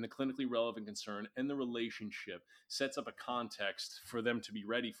and the clinically relevant concern and the relationship sets up a context for them to be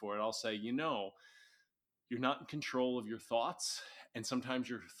ready for it, I'll say, you're not in control of your thoughts, and sometimes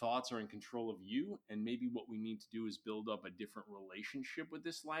your thoughts are in control of you. And maybe what we need to do is build up a different relationship with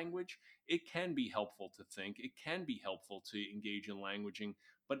this language. It can be helpful to think, it can be helpful to engage in languaging,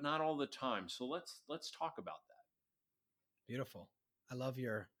 but not all the time. So let's talk about that. Beautiful. I love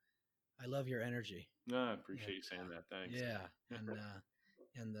your energy. I appreciate you saying that. Thanks. Yeah,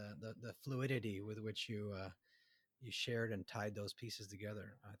 and the fluidity with which you shared and tied those pieces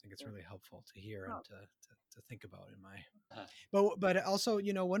together. I think it's really helpful to hear and to think about in my. But also,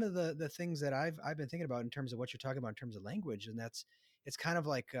 one of the things that I've been thinking about in terms of what you're talking about in terms of language, and it's kind of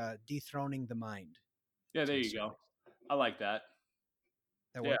like dethroning the mind. Yeah, there you go. I like that.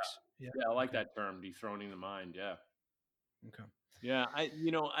 That works. Yeah, I like that term, dethroning the mind. Yeah. Okay. Yeah,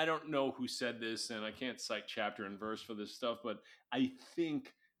 I don't know who said this, and I can't cite chapter and verse for this stuff, but I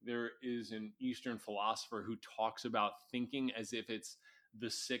think there is an Eastern philosopher who talks about thinking as if it's the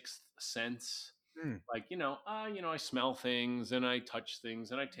sixth sense. Like, I smell things and I touch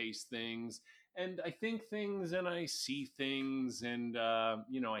things and I taste things and I think things and I see things and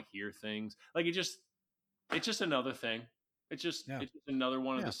I hear things. Like it's just another thing. It's just another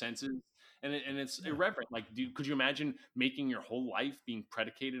one of the senses. And it's irreverent. Like, could you imagine making your whole life being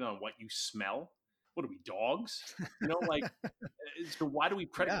predicated on what you smell? What are we, dogs? So why do we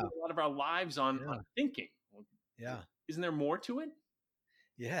predicate a lot of our lives on thinking? Yeah. Isn't there more to it?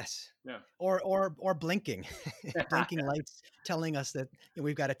 Yes. Yeah. Or blinking, blinking lights telling us that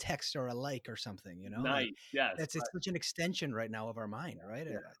we've got a text or a like or something. Nice. Yes. It's such an extension right now of our mind, right?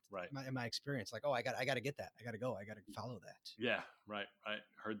 Yeah. Right. In my experience, like, oh, I got to get that. I got to go. I got to follow that. Yeah. Right. Right.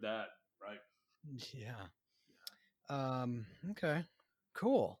 Heard that. Right. Yeah. Okay.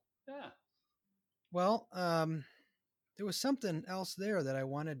 Cool. Yeah. Well, there was something else there that I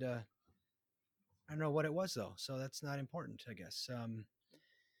wanted to. I don't know what it was though, so that's not important, I guess.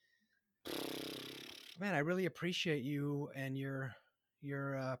 Man, I really appreciate you and your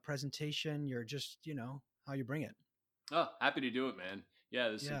presentation. You're just, how you bring it. Oh, happy to do it, man. Yeah,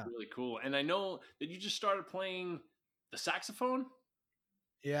 this is Yeah. really cool. And I know that you just started playing the saxophone.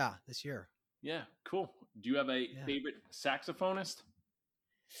 Yeah, this year. Yeah, cool. Do you have a favorite saxophonist?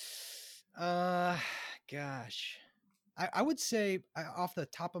 Gosh, I would say off the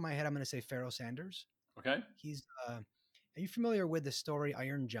top of my head, I'm going to say Pharoah Sanders. Okay. He's. Are you familiar with the story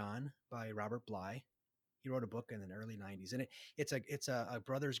Iron John by Robert Bly? He wrote a book in the early '90s, and it's a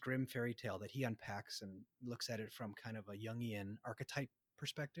Brothers Grimm fairy tale that he unpacks and looks at it from kind of a Jungian archetype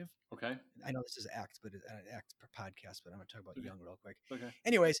perspective. Okay. I know this is ACT, but an ACT podcast, but I'm going to talk about Jung real quick. Okay.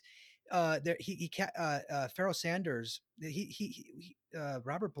 Anyways, Pharoah Sanders,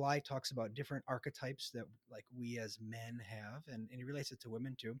 Robert Bly talks about different archetypes that like we as men have, and he relates it to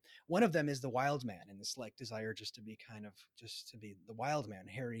women too. One of them is the wild man, and this like desire just to be the wild man,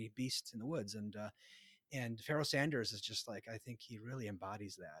 hairy beast in the woods, and Pharoah Sanders is just like, I think he really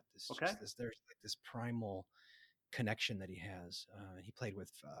embodies that. There's like this primal connection that he has. He played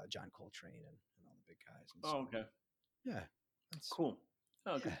with John Coltrane and all the big guys. And so, okay. Yeah. That's cool.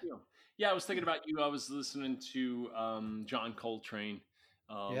 Oh, good deal. Yeah, I was thinking about you. I was listening to John Coltrane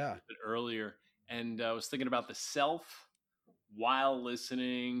a bit earlier, and I was thinking about the self while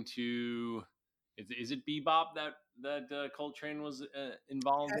listening to. Is it bebop that Coltrane was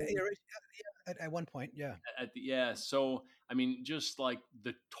involved in? At one point, yeah. So I mean, just like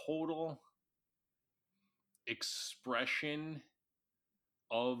the total expression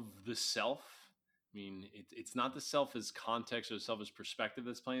of the self. I mean, it's not the self as context or the self as perspective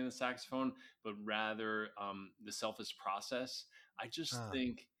that's playing the saxophone, but rather the self as process. I just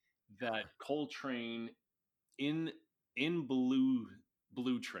think that Coltrane in Blue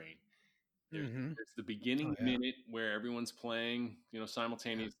Train, there's the beginning minute where everyone's playing,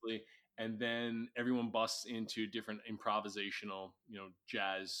 simultaneously, and then everyone busts into different improvisational,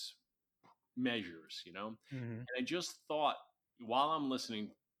 jazz measures, And I just thought while I'm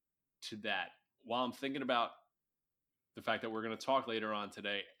listening to that, while I'm thinking about the fact that we're going to talk later on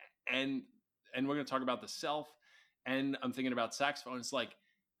today, and we're going to talk about the self, and I'm thinking about saxophone, it's like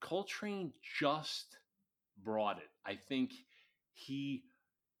Coltrane just brought it. I think he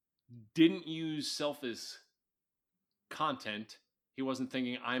didn't use self as content. He wasn't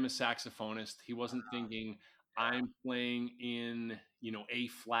thinking I'm a saxophonist. He wasn't thinking I'm playing in, A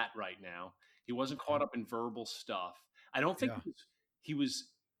flat right now. He wasn't caught up in verbal stuff. I don't think he was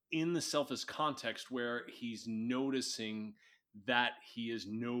in the self as context where he's noticing that he is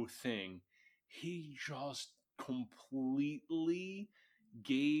no thing. He just completely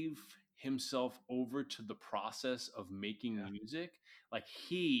gave himself over to the process of making music. Like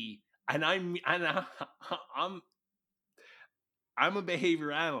I'm a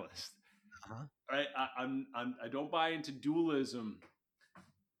behavior analyst. Right? I don't buy into dualism.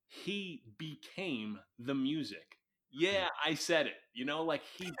 He became the music. Yeah, I said it. Like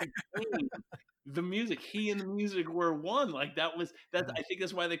he became the music. He and the music were one. Like that's I think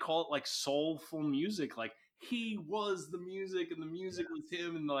that's why they call it like soulful music. Like he was the music and the music was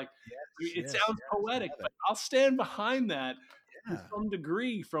him. And like it sounds poetic, but I'll stand behind that to some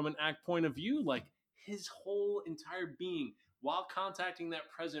degree from an ACT point of view. Like his whole entire being, while contacting that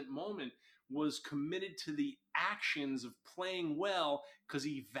present moment, was committed to the actions of playing well because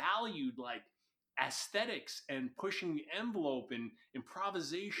he valued like aesthetics and pushing the envelope and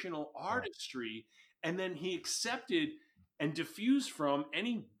improvisational artistry. And then he accepted and diffused from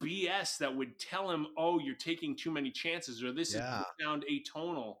any BS that would tell him, oh, you're taking too many chances, or this is sound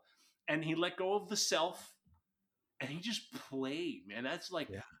atonal. And he let go of the self and he just played, man. That's like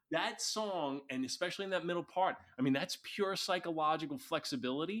that song, and especially in that middle part, I mean, that's pure psychological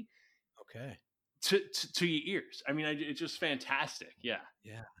flexibility. Okay. To your ears. I mean, it's just fantastic. Yeah.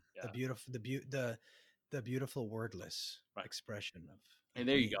 The beautiful wordless expression of. And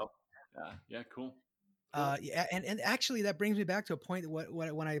there you go. Yeah. Cool. And actually, that brings me back to a point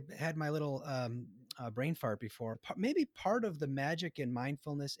when I had my little brain fart before. Maybe part of the magic in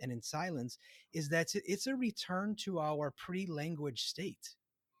mindfulness and in silence is that it's a return to our pre-language state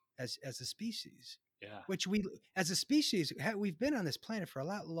as a species. Yeah. Which we, as a species, we've been on this planet for a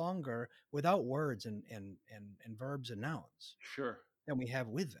lot longer without words and verbs and nouns. Sure. Than we have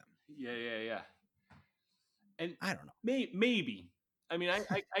with them. Yeah. And I don't know. Maybe. I mean,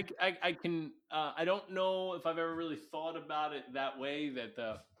 I can. I don't know if I've ever really thought about it that way.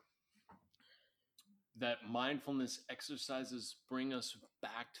 That mindfulness exercises bring us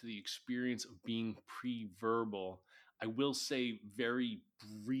back to the experience of being pre-verbal. I will say very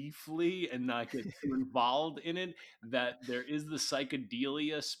briefly and not get too involved in it that there is the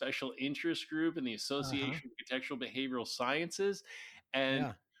Psychedelia Special Interest Group in the Association of Contextual Behavioral Sciences.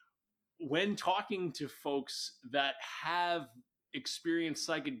 And when talking to folks that have experienced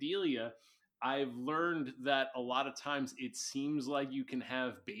psychedelia, I've learned that a lot of times it seems like you can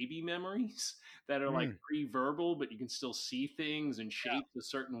have baby memories that are like pre-verbal, but you can still see things and shapes a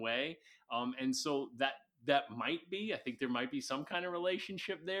certain way. And so that might be, I think there might be some kind of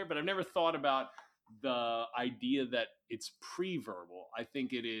relationship there, but I've never thought about the idea that it's pre-verbal. I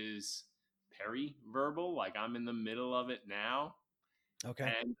think it is peri-verbal, like I'm in the middle of it now. Okay.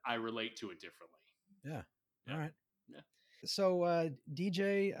 And I relate to it differently. Yeah. All right. Yeah. So,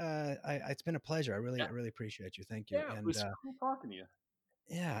 DJ, it's been a pleasure. I really appreciate you. Thank you. Yeah, it was cool talking to you.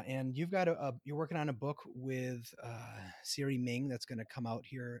 Yeah, and you've got you're working on a book with Siri Ming that's going to come out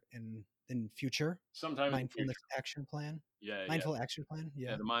here in future. Sometime Mindfulness Action Plan. Yeah. Mindful Action Plan.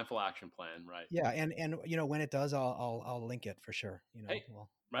 Yeah. The Mindful Action Plan. Right. Yeah, and when it does, I'll link it for sure. Hey,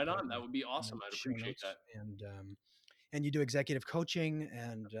 right on. That would be awesome. I'd appreciate that. And you do executive coaching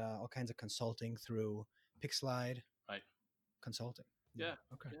and all kinds of consulting through PickSlide. Right. Consulting. Yeah.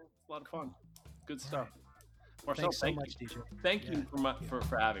 Okay. Yeah, it's a lot of fun. Good stuff. Right. Marcel, thanks so much, DJ. Thank you for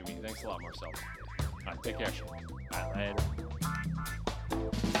having me. Thanks a lot, Marcel. All right, take care. All right, later.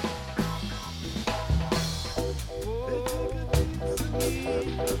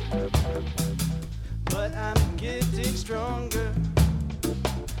 But I'm getting stronger.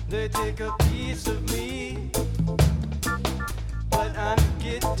 They take a piece of me. But I'm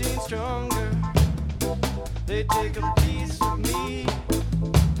getting stronger. They take a piece of me.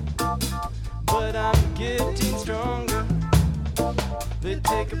 But I'm getting stronger. They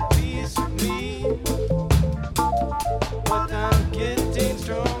take a piece of me. But I'm getting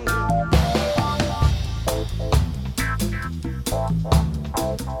stronger.